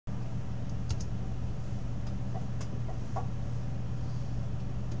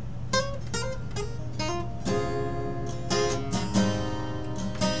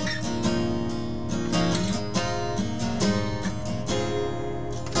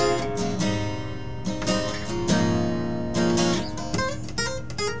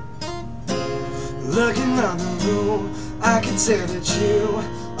Looking around the room, I can tell that you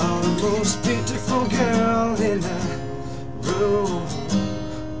are the most beautiful girl in the room,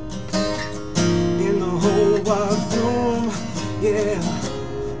 in the whole wide room, yeah.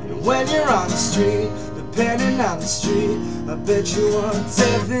 And when you're on the street, depending on the street, I bet you are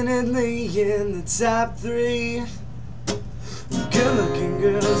definitely in the top 3 good-looking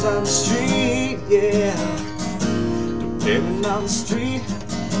girls on the street, yeah. Depending on the street.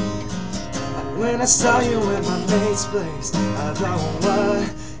 When I saw you in my mate's place, I thought,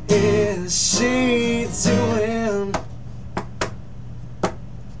 what is she doing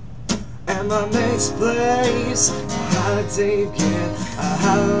at my mate's place? How did Dave get a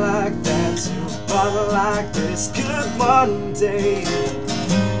holler like that to a bottle like this? Good morning, Dave.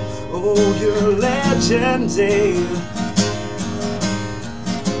 Oh, you're a legend, Dave.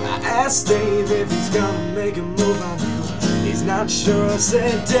 I asked Dave if he's gonna make a move on you. He's not sure. I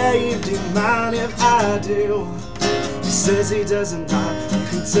said, Dave, do you mind if I do? He says he doesn't mind. You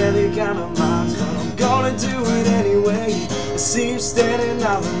can tell he kinda minds, but I'm gonna do it anyway. I see you standing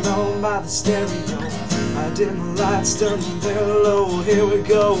all alone by the stereo. I dim the lights, turn them very low. Here we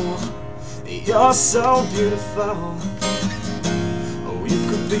go. You're so beautiful. Oh, you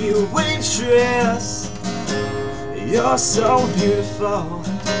could be a waitress. You're so beautiful.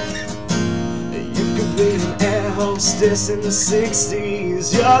 You could be an air hostess in the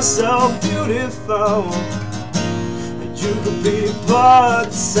 60s. You're so beautiful. You could be a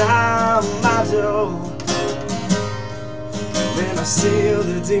part-time model. Then I seal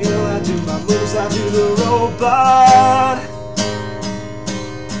the deal. I do my moves, I do the robot.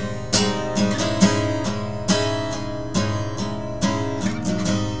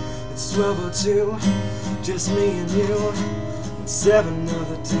 It's 12:02, just me and you, and 7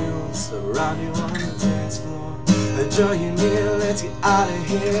 other dudes around you on the dance floor. I draw you near, let's get out of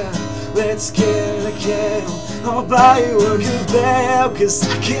here. Let's get a cab, I'll buy you a kebab, 'cause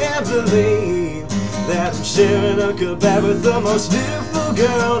I can't believe that I'm sharing a kebab with the most beautiful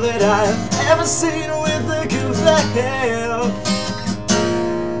girl that I've ever seen with a kebab.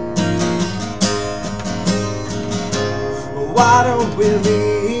 Why don't we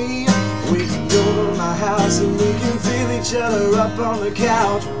leave? We can go to my house and we can feel each other up on the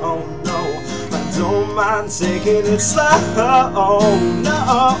couch. Oh no, I don't mind taking it slow.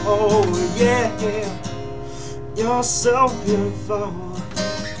 No, yeah. You're so beautiful,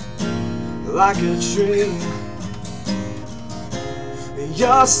 like a tree.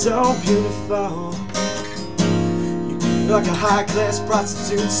 You're so beautiful. You're like a high-class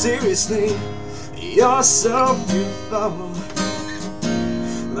prostitute, seriously. You're so beautiful.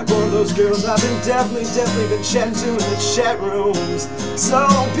 Like one of those girls I've been definitely been chatting to in the chat rooms. So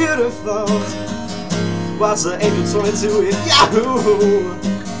beautiful. What's the Angel 22 in Yahoo?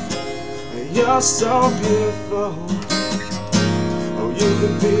 You're so beautiful. Oh, you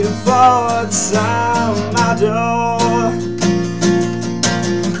could be a part-time model.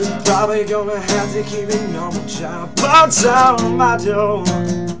 You're probably gonna have to keep a normal job. Part-time model.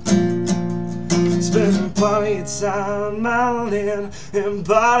 Spending plenty of time modeling and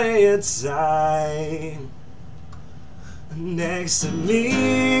plenty of time next to me.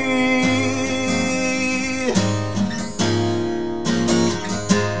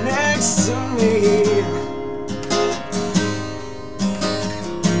 Next to me.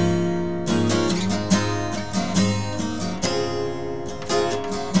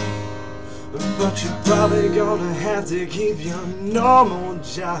 But you're probably gonna have to keep your normal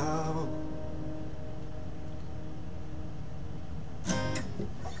job.